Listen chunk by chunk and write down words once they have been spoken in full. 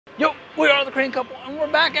We are the Crane Couple, and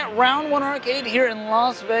we're back at Round 1 Arcade here in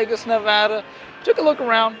Las Vegas, Nevada. Took a look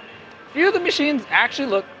around. A few of the machines actually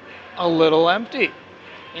look a little empty.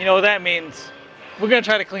 You know what that means? We're gonna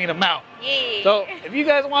try to clean them out. Yeah. So if you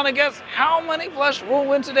guys want to guess how many Plush will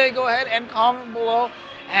win today, go ahead and comment below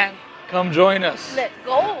and come join us. Let's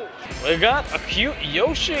go. We got a cute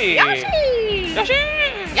Yoshi. Yoshi! Yoshi!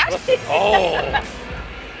 Yoshi! Oh.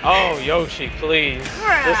 Oh, Yoshi, please.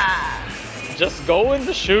 Just go in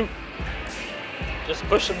the chute. Just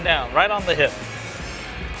push him down, right on the hip.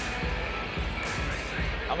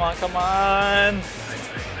 Come on, come on.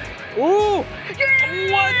 Ooh!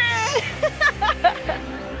 What?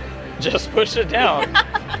 Just push it down.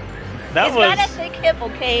 That He's was... got a thick hip,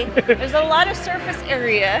 okay? There's a lot of surface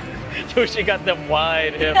area. Yoshi got them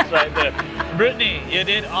wide hips right there. Brittany, you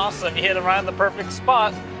did awesome. You hit him right in the perfect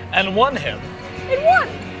spot and won him. It won.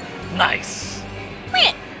 Nice.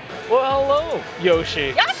 Win. Well, hello,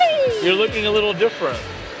 Yoshi. Yoshi! You're looking a little different.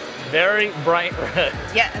 Very bright red.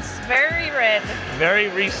 Yes, very red. Very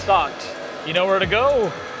restocked. You know where to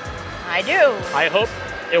go. I do. I hope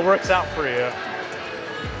it works out for you.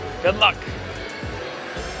 Good luck.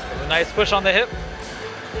 A nice push on the hip.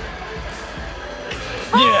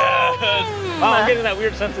 Yes! Oh, I'm getting that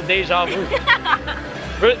weird sense of deja vu.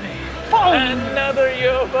 Brittany, another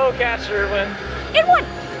UFO catcher win. It won.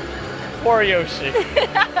 Poor Yoshi.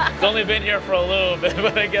 He's only been here for a little bit,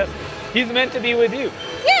 but I guess he's meant to be with you.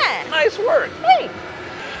 Yeah. Nice work. Hey.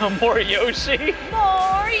 More Yoshi.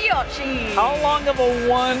 More Yoshi. How long of a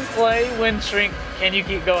one play win streak can you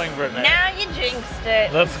keep going, Brittany? Now you jinxed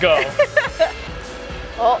it. Let's go.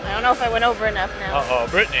 Oh, I don't know if I went over enough now. Uh-oh,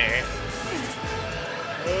 Brittany.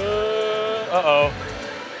 Uh-oh.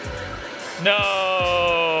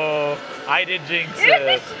 No. I did jinx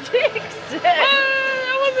it. Jinxed it.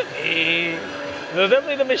 That wasn't me. It was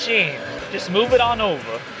definitely the machine. Just move it on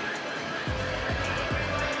over.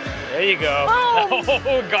 There you go.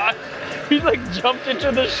 Oh, God. He like jumped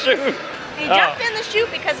into the chute. He jumped in the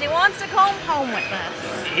chute because he wants to come home with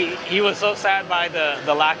us. He was so sad by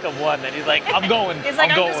the lack of one that he's like, I'm going. He's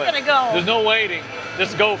like, I'm just going to go. There's no waiting.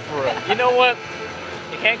 Just go for it. You know what?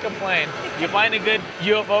 You can't complain. You find a good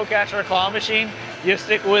UFO catcher or claw machine, you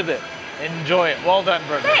stick with it. Enjoy it. Well done,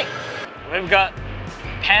 Brittany. Thanks. We've got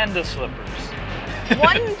panda slippers.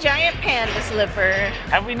 One giant panda slipper.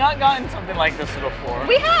 Have we not gotten something like this before?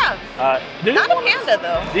 We have. Not a panda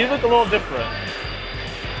though. These look a little different.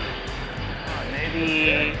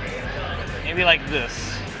 Maybe like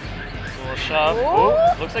this. A little shove.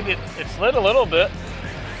 Ooh, looks like it slid a little bit.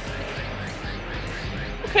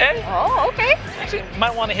 Okay. Oh, okay. Actually,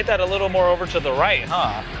 might want to hit that a little more over to the right,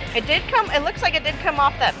 huh? It did come, it looks like it did come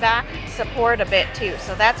off that back support a bit too,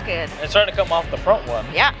 so that's good. It started to come off the front one.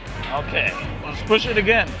 Yeah. Okay, let's push it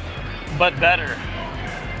again, but better.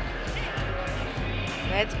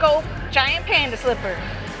 Let's go, giant panda slipper.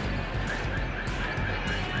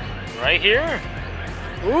 Right here.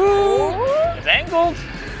 Ooh, it's angled.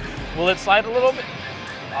 Will it slide a little bit?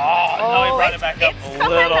 Oh, no, he brought it back up a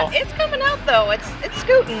little. It's coming out though, it's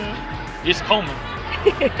scooting. Just combing.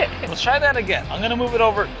 Let's try that again. I'm gonna move it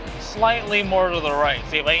over slightly more to the right.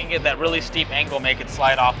 See if I can get that really steep angle, make it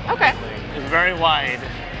slide off. Okay. It's very wide.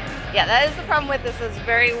 Yeah, that is the problem with this, is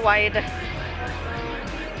very wide.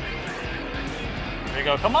 There you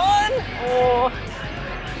go, come on!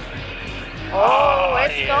 Oh,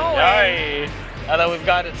 it's going. Now that we've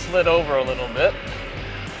got it slid over a little bit.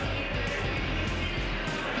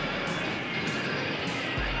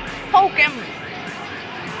 Poke him.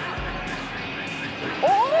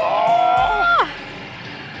 Oh!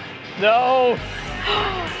 No!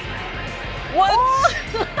 What?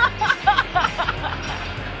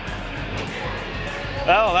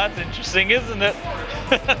 Oh, that's interesting, isn't it?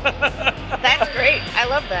 That's great. I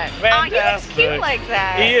love that. Fantastic. Oh, he looks cute like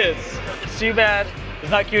that. He is. It's too bad he's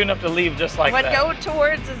not cute enough to leave just like that. But go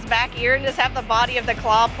towards his back ear and just have the body of the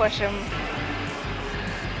claw push him.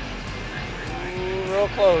 Ooh, real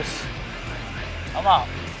close. Come on.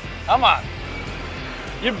 Come on.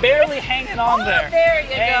 You're barely hanging on there. There you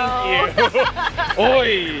go. Thank you.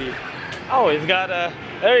 Oi. Oh, he's got a,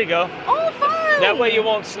 there you go. Oh, fun. That way you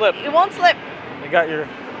won't slip. You won't slip. You got your,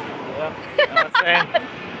 yeah, you know what I'm saying?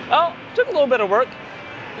 Oh, took a little bit of work.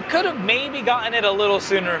 We could have maybe gotten it a little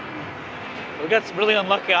sooner. We got really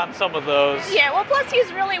unlucky on some of those. Yeah, well, plus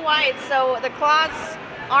he's really wide, so the claw's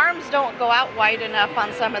arms don't go out wide enough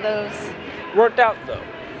on some of those. Worked out though.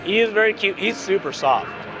 He is very cute. He's super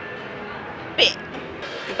soft. Bit.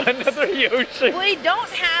 Another Yoshi. We don't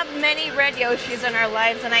have many red Yoshis in our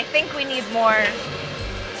lives, and I think we need more.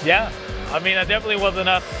 Yeah, I mean, that definitely was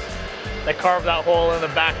enough They carved that hole in the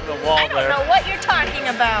back of the wall I don't there. know what you're talking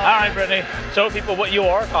about. All right, Brittany, show people what you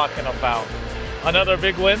are talking about. Another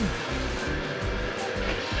big win.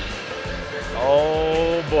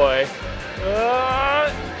 Oh boy.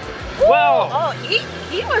 Well. Oh,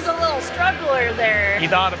 he was a little struggler there. He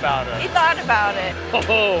thought about it. He thought about it.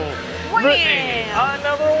 Oh, Brittany,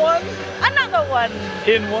 another one? Another one.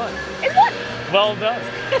 In one. In one. Well done.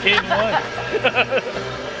 In one.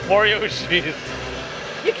 More Yoshis.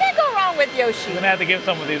 You can't go wrong with Yoshi. I'm gonna have to give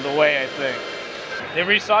some of these away, I think. They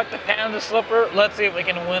restocked the panda slipper. Let's see if we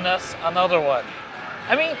can win us another one.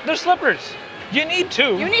 I mean, they're slippers. You need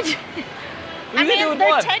two. You need to. I mean,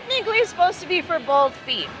 they're technically supposed to be for both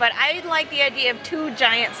feet, but I like the idea of 2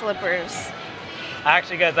 giant slippers.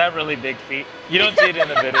 Actually, guys, I have really big feet. You don't see it in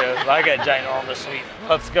the videos, but I got ginormous feet.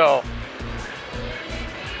 Let's go.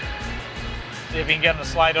 See if we can get them to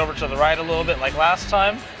slide over to the right a little bit like last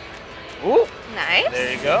time. Ooh. Nice.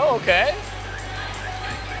 There you go, okay.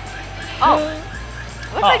 Oh,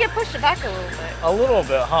 looks like it pushed it back a little bit. A little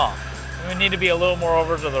bit, huh? We need to be a little more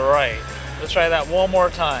over to the right. Let's try that one more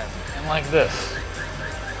time. And like this.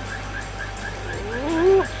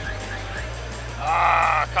 Ooh.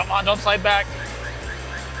 Ah, come on, don't slide back.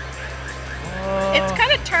 It's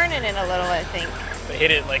kind of turning it a little, I think. But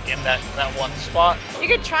hit it like in that one spot. You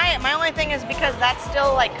could try it. My only thing is because that's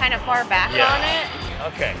still like kind of far back on it.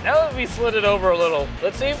 Okay, now that we slid it over a little,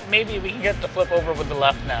 let's see if maybe we can get the flip over with the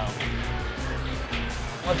left now.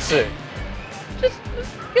 Let's see. Just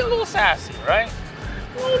get a little sassy, right?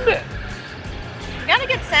 A little bit. You gotta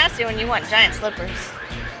get sassy when you want giant slippers.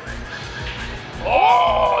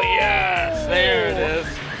 Oh, yes, there it is.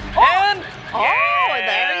 Oh. And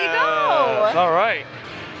There you go. All right.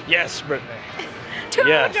 Yes, Brittany. 2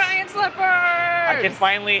 Yes. giant slippers. I can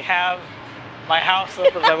finally have my house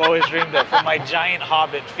slippers I've always dreamed of for my giant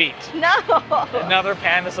hobbit feet. No. Another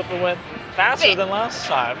panda slipper went faster than last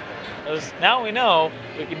time. Now we know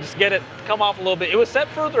we can just get it come off a little bit. It was set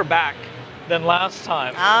further back than last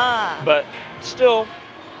time, but still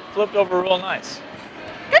flipped over real nice.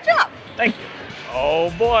 Good job. Thank you.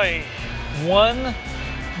 Oh boy, one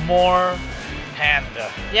more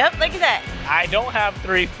panda. Yep, look at that. I don't have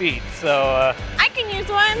 3 feet, so I can use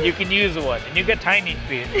one. you can use one, and you get tiny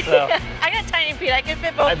feet. So I got tiny feet. I can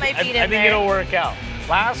fit both my feet in there. I think it'll work out.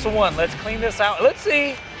 Last one. Let's clean this out. Let's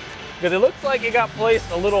see, because it looks like it got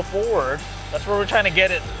placed a little forward. That's where we're trying to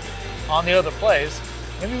get it on the other place.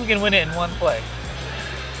 Maybe we can win it in one play.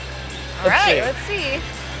 All right, let's see.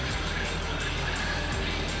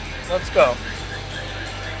 Let's go.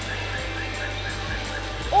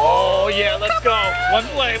 Oh yeah, let's go. One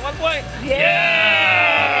play, one play. Yeah.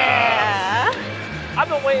 I've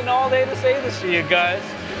been waiting all day to say this to you guys,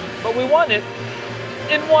 but we won it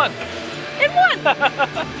in one. In one.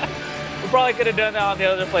 We probably could have done that on the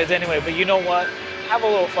other plays anyway, but you know what? Have a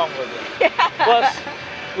little fun with it. Yeah. Plus,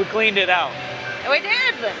 we cleaned it out. We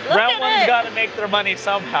did. Look Round at one's it. got to make their money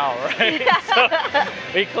somehow, right? So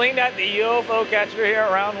we cleaned out the UFO catcher here at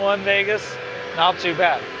round 1 Vegas. Not too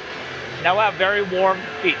bad. Now we have very warm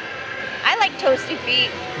feet. I like toasty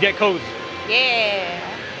feet. Get cozy. Yeah.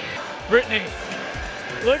 Brittany,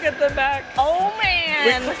 look at the back. Oh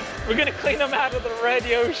man. We're gonna clean them out of the red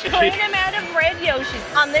Yoshi. Clean them out of red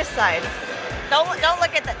Yoshis on this side. Don't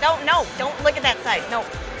look at that. Don't look at that side. No.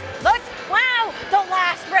 Look. Wow. The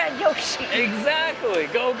last red Yoshi. Exactly.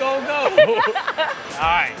 Go, go, go. All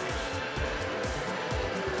right.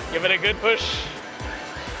 Give it a good push.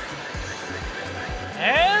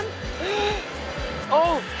 And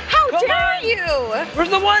oh, how dare you? Where's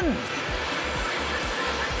the one?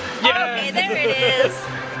 Yes. Okay, there it is.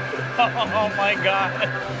 Oh my God,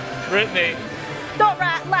 Brittany. The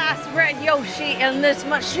last red Yoshi in this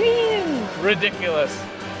machine. Ridiculous.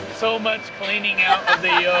 So much cleaning out of the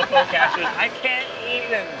UFO catchers. I can't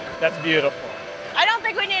even. That's beautiful. I don't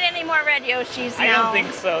think we need any more red Yoshis now. I don't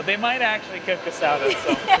think so. They might actually kick us out at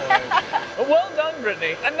some point. But well done,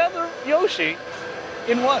 Brittany. Another Yoshi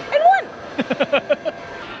in one. In one.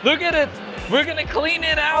 Look at it. We're gonna clean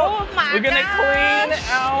it out. Oh my We're gonna clean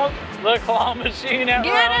out the claw machine at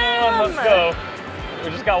round 1. Let's go.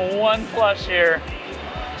 We just got one plush here.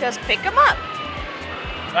 Just pick him up.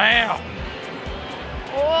 Bam.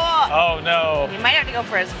 Oh. Oh no. You might have to go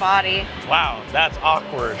for his body. Wow, that's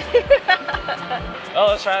awkward. Oh,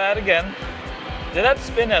 let's try that again. Did that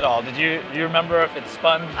spin at all? Did you remember if it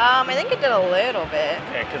spun? I think it did a little bit.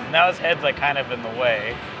 Okay, because now his head's like kind of in the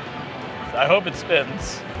way. So I hope it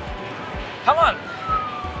spins. Come on.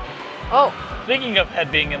 Oh. Speaking of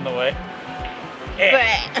head being in the way.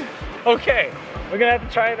 Yeah. Okay, we're gonna have to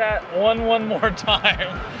try that one more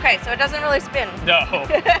time. Okay, so it doesn't really spin. No, I'm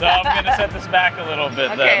gonna set this back a little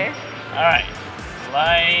bit then. Alright.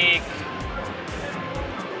 Like...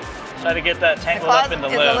 Try to get that tangled up in the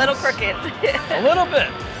limbs. It's a little crooked. A little bit.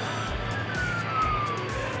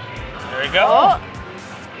 There we go. Oh.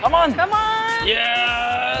 Come on. Come on.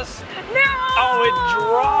 Yes. No. Oh, it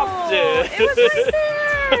dropped it. It was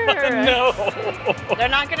right there. No. They're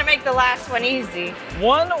not going to make the last one easy.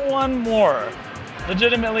 One more.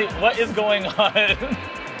 Legitimately, what is going on?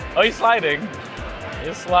 Oh, he's sliding.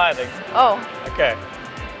 He's sliding. Oh. Okay.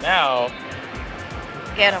 Now.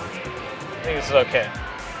 Get him. I think this is okay.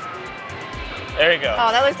 There you go.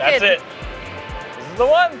 Oh, that looks good. That's it. This is the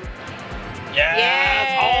one. Yes.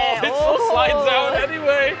 Yeah. Oh, it still slides out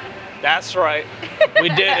anyway. That's right. We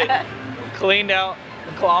did it. We cleaned out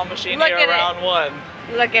the claw machine here at round 1.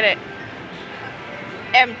 Look at it.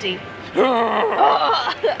 Empty.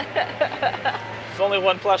 It's only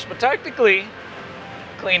one plush, but technically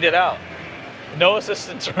cleaned it out. No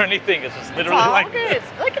assistance or anything. It's just literally all like good. this.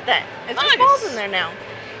 Look at that. It Nice. just falls in there now.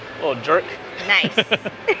 Little jerk. Nice.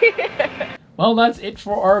 Well, that's it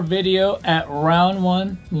for our video at round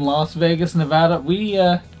 1 in Las Vegas, Nevada. We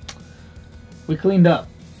cleaned up.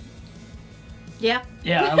 Yeah.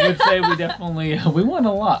 Yeah, I would say we definitely we won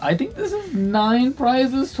a lot. I think this is 9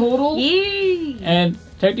 prizes total. Yee. And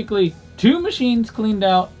technically 2 machines cleaned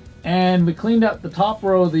out, and we cleaned out the top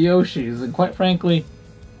row of the Yoshis. And quite frankly,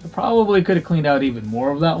 I probably could have cleaned out even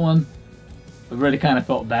more of that one. I really kind of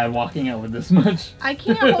felt bad walking out with this much. I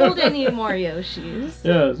can't hold any more Yoshis.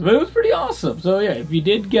 Yes, but it was pretty awesome. So yeah, if you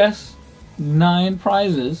did guess 9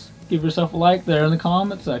 prizes, give yourself a like there in the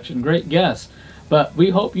comment section. Great guess. But we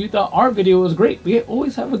hope you thought our video was great. We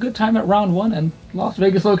always have a good time at round 1, and Las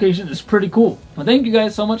Vegas location is pretty cool. Well, thank you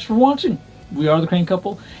guys so much for watching. We are the Crane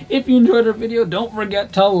Couple. If you enjoyed our video, don't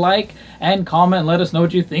forget to like and comment and let us know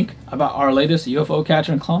what you think about our latest UFO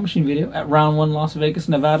catcher and claw machine video at round 1 Las Vegas,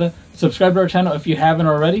 Nevada. Subscribe to our channel if you haven't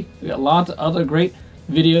already. We got lots of other great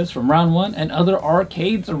videos from round 1 and other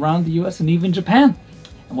arcades around the US and even Japan.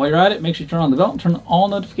 And while you're at it, make sure you turn on the bell and turn on all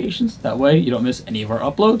notifications. That way you don't miss any of our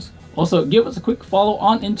uploads. Also, give us a quick follow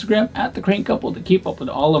on Instagram at The Crane Couple to keep up with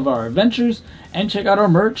all of our adventures, and check out our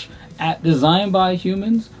merch at Designed by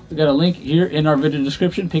Humans. We got a link here in our video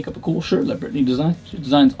description. Pick up a cool shirt that Brittany designed. She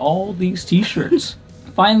designs all these t-shirts.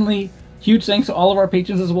 Finally, huge thanks to all of our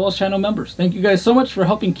patrons as well as channel members. Thank you guys so much for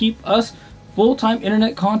helping keep us full-time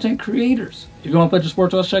internet content creators. If you want to pledge your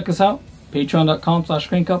support to us, check us out.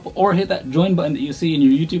 Patreon.com/CraneCouple, or hit that join button that you see in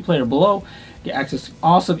your YouTube player below. Get access to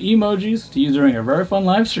awesome emojis to use during our very fun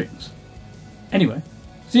live streams. Anyway,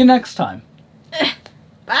 see you next time.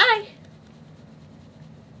 Bye.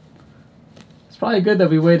 It's probably good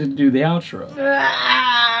that we waited to do the outro.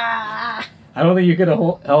 I don't think you could have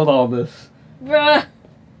held all this. Bruh.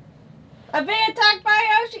 A vampire.